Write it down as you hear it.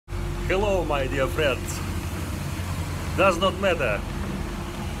Hello, my dear friends. Does not matter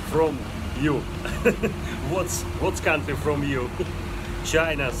from you. What's country from you?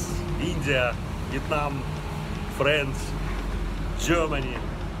 China, India, Vietnam, France, Germany,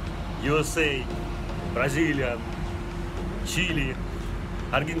 USA, Brazilian, Chile,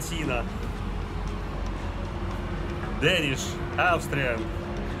 Argentina, Danish, Austrian,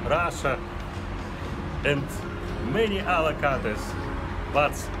 Russia, and many other countries.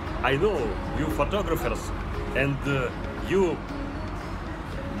 But I know you photographers, and you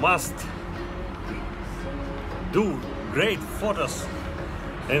must do great photos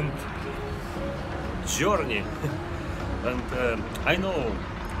and journey. And I know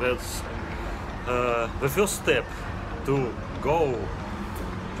that's the first step to go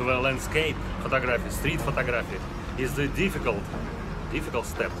to the landscape photography, street photography, is the difficult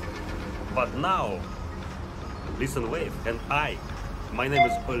step. But now, Listenwave and my name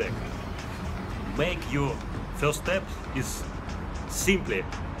is Oleg, make your first step is simply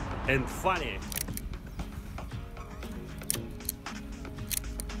and funny.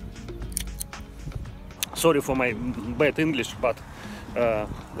 Sorry for my bad English, but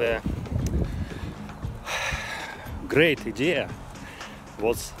the great idea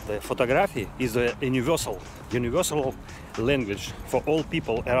was the photography is a universal language for all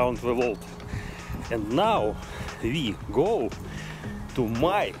people around the world. And now we go to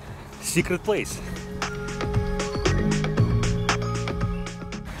my secret place.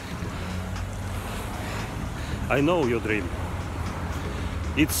 I know your dream.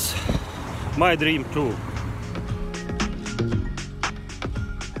 It's my dream too.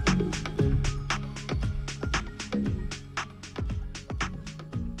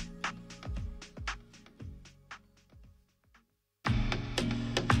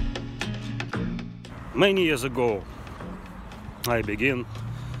 Many years ago, I began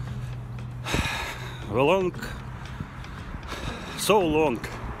the so long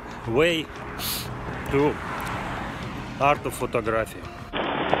way to art of photography.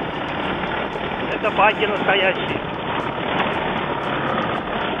 Это баги настоящие.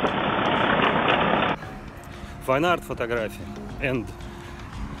 Fine art photography and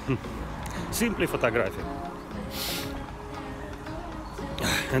simply photography.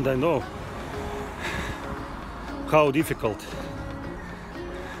 And I know how difficult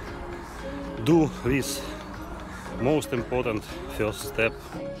do this most important first step.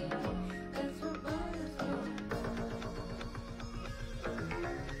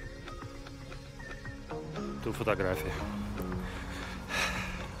 To photography.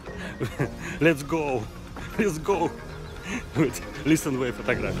 Let's go with Listenwave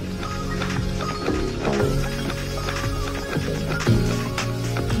Photography.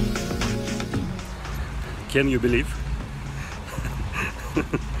 Can you believe?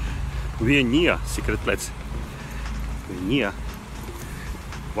 We are near secret place. We're near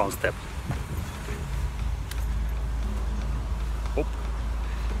one step.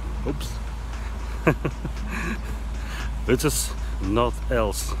 Oops. It is not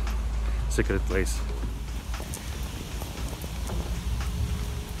else secret place.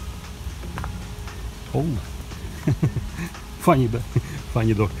 Oh, funny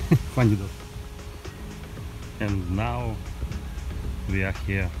dog. And now we are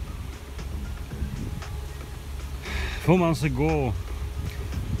here. 4 months ago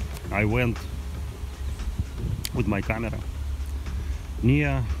I went with my camera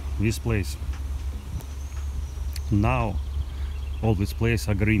near this place. Now all this place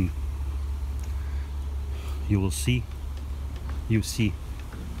are green. You see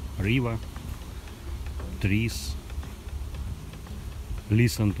river, trees,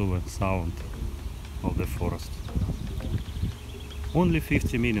 listen to the sound of the forest. Only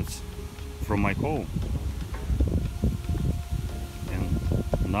 50 minutes from my home,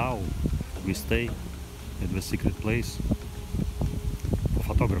 and now we stay at the secret place for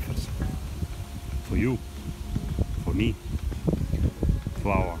photographers, for you, for me,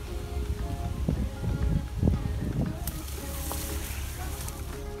 for our.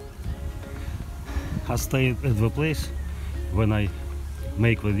 I stayed at the place when I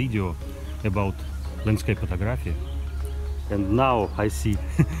make the video about landscape photography, and now I see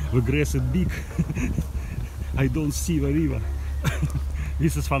the grass is big. I don't see the river.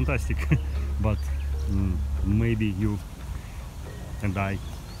 This is fantastic. But maybe you and I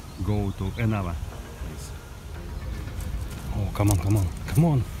go to another place. Oh, come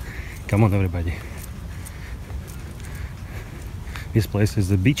on everybody. This place is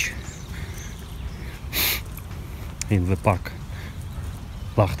the beach in the park.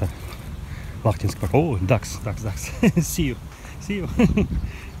 Lachtinsk Park. Oh, ducks. See you.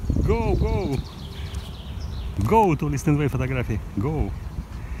 Go, go! Go to Listenwave Photography. Go!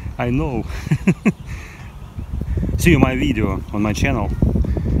 I know. See my video on my channel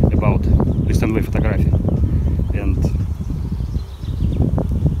about Listenwave Photography. And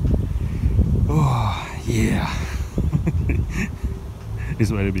oh yeah,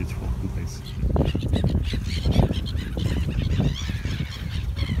 it's very beautiful place.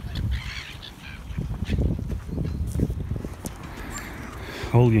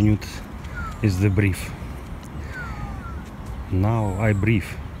 All you need is the brief. Now I breathe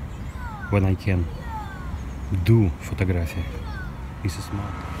when I can do photography. This is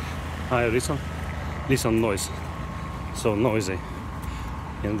smart. I listen noise. So noisy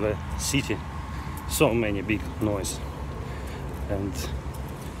in the city. So many big noise. And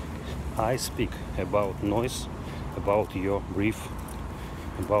I speak about noise, about your brief,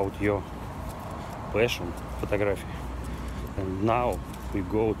 about your passion photography. And now we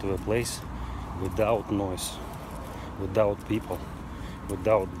go to a place without noise, without people,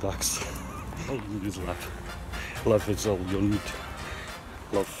 without ducks. All you need is love. Love is all you need.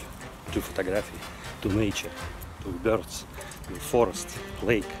 Love to photography, to nature, to birds, to forest,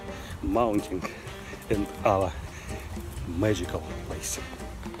 lake, mountain, and our magical place.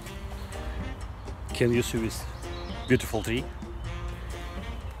 Can you see this beautiful tree?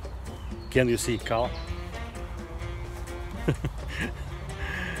 Can you see cow?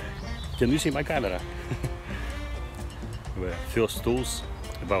 Can you see my camera? The first tools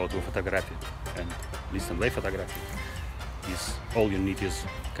about the photography and Listenwave photography is all you need is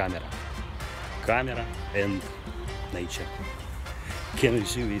camera. Camera and nature. Can you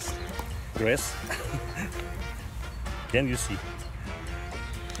see this grass? Can you see?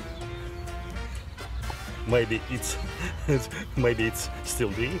 Maybe it's maybe it's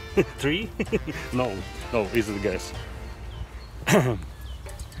still tree? No, it's the grass.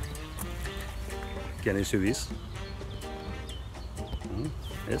 Can you see this?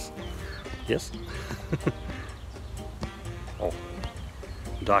 Yes. Oh,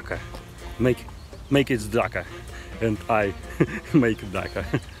 darker. Make it darker, and I make it darker.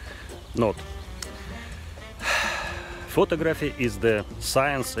 Not. Photography is the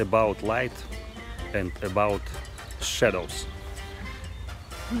science about light and about shadows.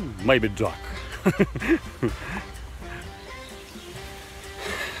 Maybe dark.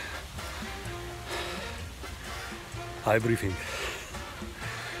 I'm briefing.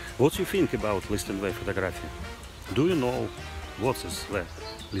 What do you think about Listenwave photography? Do you know what is the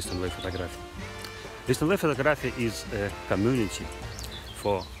Listenwave photography? Listenwave photography is a community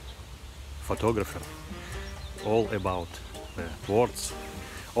for photographers, all about the words,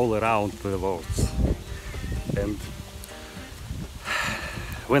 all around the words. And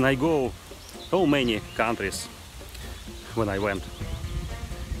when I go so many countries, when I went,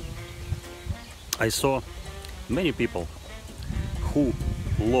 I saw many people who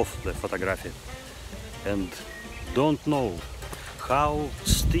love the photography and don't know how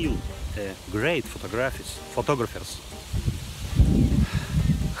still great photographers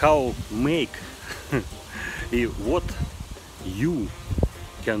how make what you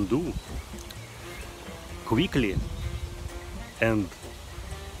can do quickly and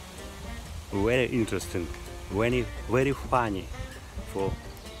very interesting, very funny for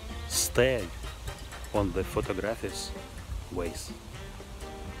stay on the photography's ways.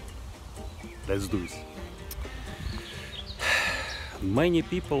 Let's do this. Many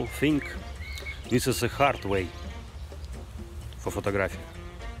people think this is a hard way for photography,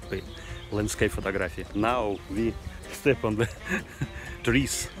 landscape photography. Now we step on the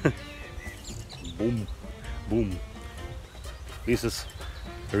trees. Boom, boom. This is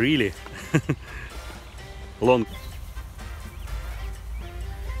really long.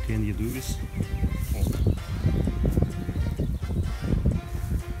 Can you do this? Oh.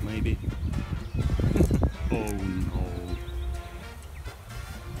 Maybe. Oh no.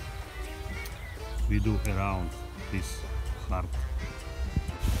 We do around this heart.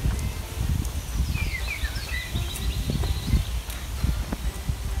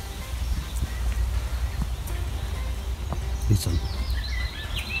 Listen.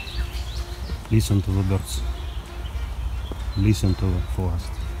 Listen to the birds. Listen to the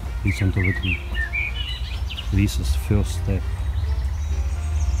forest. Listen to the tree. This is first step.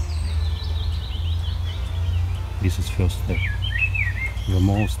 This is first step. The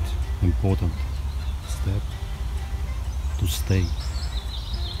most important step to stay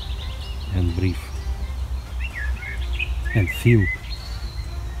and breathe and feel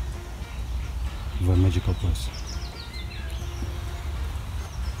the magical place.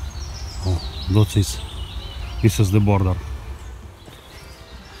 Oh, this is the border.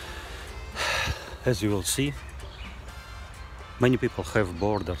 As you will see, many people have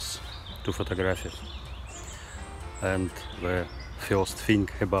borders to photography, and the first thing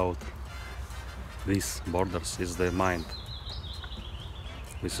about these borders is the mind.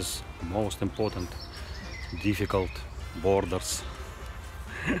 This is the most important, difficult borders.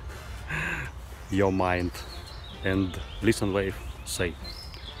 Your mind. And Listenwave say,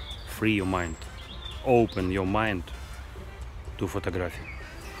 free your mind, open your mind to photography.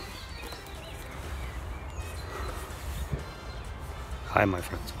 Hi my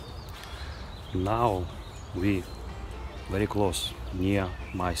friends. Now we very close near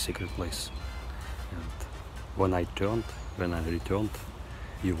my secret place, and when I returned,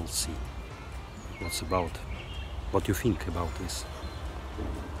 you will see what you think about this.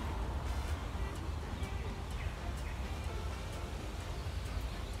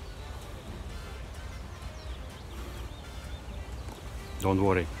 Don't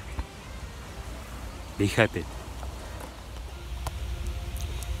worry, be happy.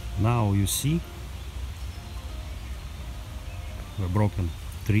 Now you see the broken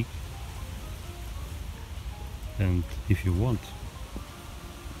tree, and if you want,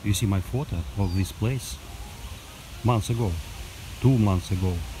 you see my photo of this place months ago, 2 months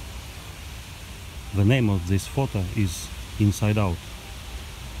ago. The name of this photo is Inside Out.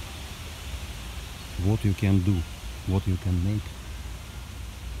 What you can do, what you can make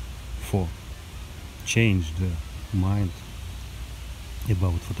for change the mind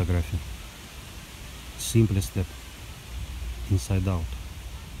about photography. Simple step, inside out.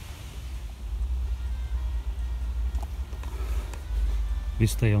 We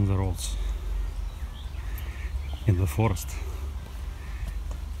stay on the roads, in the forest,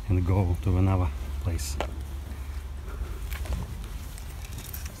 and go to another place.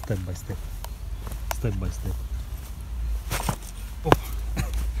 Step by step, step by step. Oh.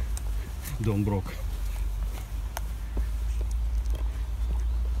 Don't broke.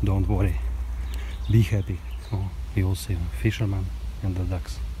 Don't worry. Be happy. Oh, you will see fishermen and the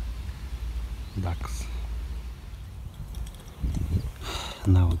ducks. Ducks.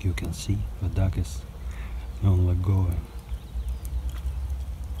 Now you can see the duck is on the go.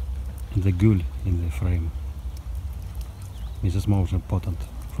 And the gull in the frame. This is most important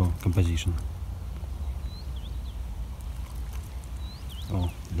for composition. Oh,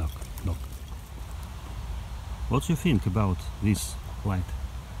 duck. What do you think about this light?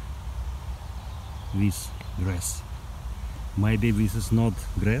 This grass? Maybe this is not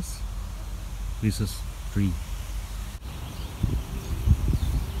grass, this is tree.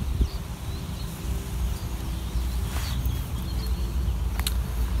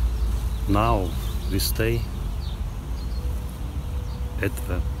 Now we stay at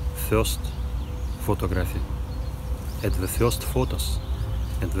the first photography, at the first photos,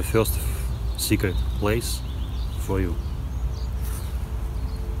 at the first secret place for you.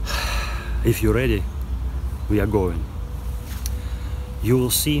 If you're ready, we are going. You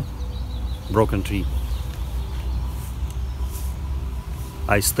will see broken tree.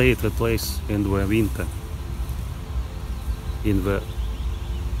 I stay at the place in the winter, in the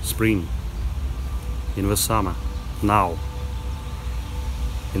spring, in the summer. Now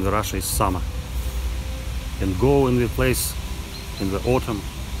in the Russia is summer, and go in the place in the autumn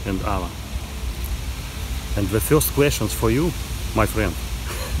and hour. And the first questions for you, my friend,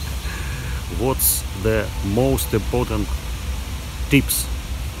 what's the most important tips,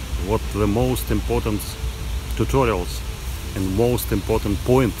 what the most important tutorials and most important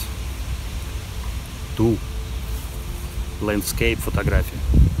point to landscape photography,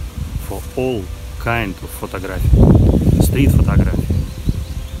 for all kind of photography, street photography,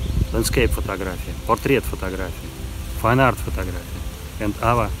 landscape photography, portrait photography, fine art photography, and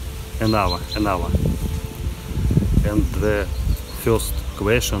hour. And the first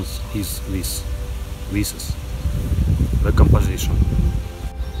questions is this is the composition.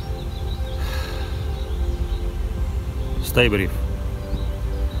 Stay brief.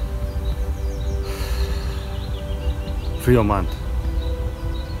 Free your mind.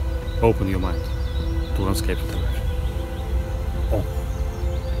 Open your mind to landscape photography. Oh,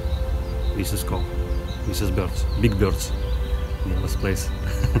 this is cool. This is birds, big birds in this place.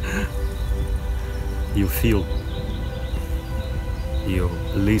 You feel, you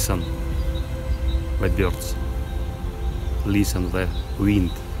listen the birds, listen the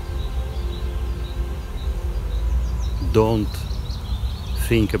wind. Don't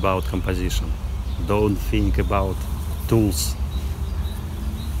think about composition, don't think about tools,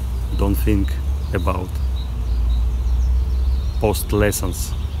 don't think about post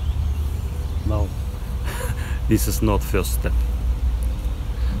lessons. No, this is not first step.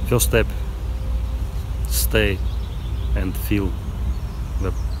 First step stay and feel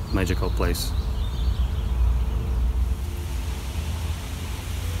the magical place.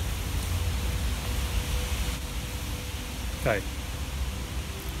 Okay.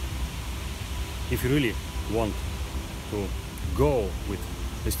 If you really want to go with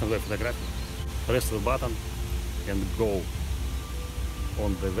Listenwave Photography, press the button and go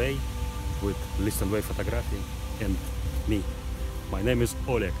on the way with Listenwave Photography and me. My name is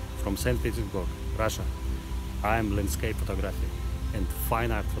Oleg from St. Petersburg, Russia. I am landscape photography and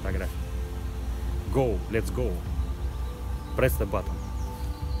fine art photography. Go, let's go. Press the button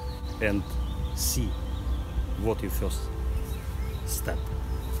and see what your first step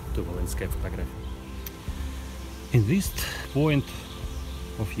to the landscape photography. In this point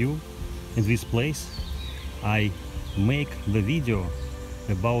of view, in this place, I make the video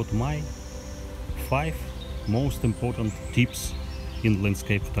about my 5 most important tips in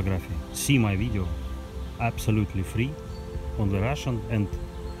landscape photography. See my video absolutely free on the Russian and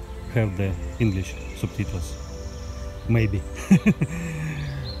have the English subtitles. Maybe.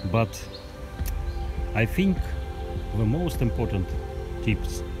 But I think the most important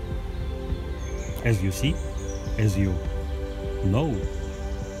tips, as you see, as you know,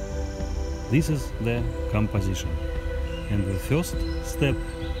 this is the composition. And the first step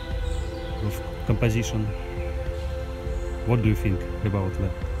of composition, what do you think about the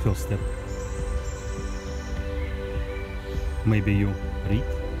first step? Maybe you read,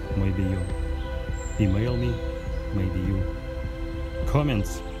 maybe you email me, maybe you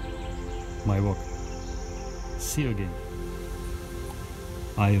comment my work. See you again.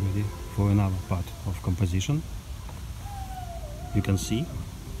 Are you ready for another part of composition? You can see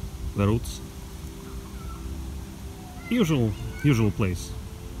the roots. Usual place.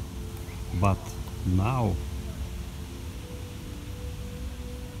 But now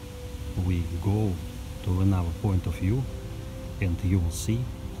we go to another point of view and you will see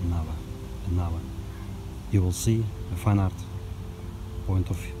another. You will see a fine art point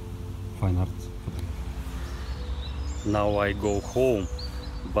of fine art. Now I go home,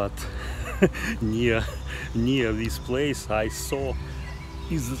 but near this place I saw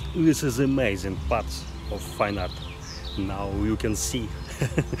this is amazing parts of fine art. Now you can see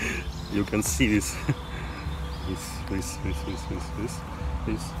you can see this.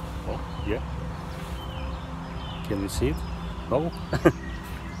 Oh yeah, can you see it? No.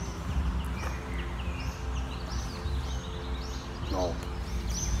 No.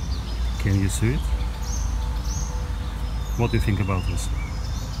 Can you see it? What do you think about this?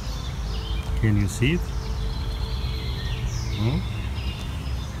 Can you see it? No?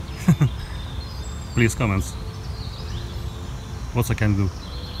 Please comments. What I can do?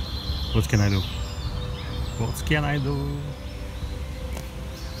 What can I do? What can I do?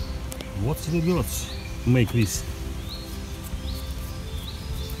 What's the words make this?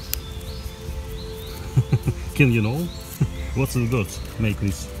 Can you know? What's the words make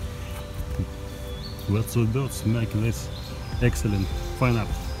this? What's the words make this excellent fine art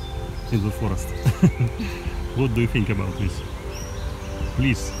in the forest? What do you think about this?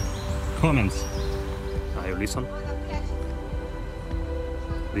 Please, comments. Are you listen?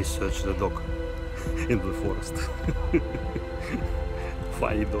 We search the dog in the forest.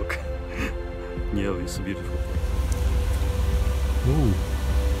 Funny dog near this beautiful place. Oh,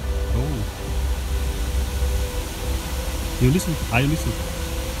 oh. You listen? Are you listening?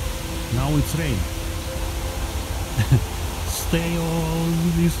 Now it's rain. Stay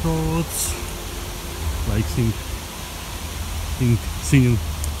on these roads. Like singing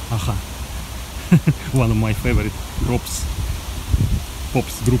Aha. One of my favorite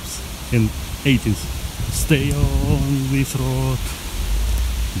pops groups in 80s. Stay on this road.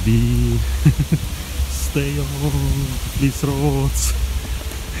 Stay on these roads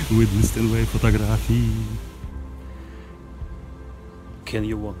with Listenwave Photography. Can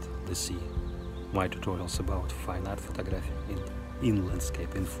you want to see my tutorials about fine art photography in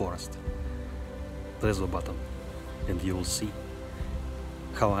landscape, in forest? Press the button and you will see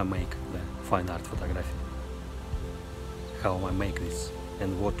how I make the fine art photography, how I make this,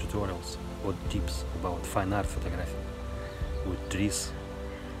 and what tutorials, what tips about fine art photography with trees,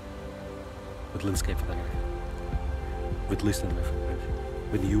 with landscape photography, with Listenwave photography,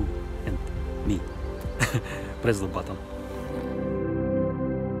 with you and me. Press the button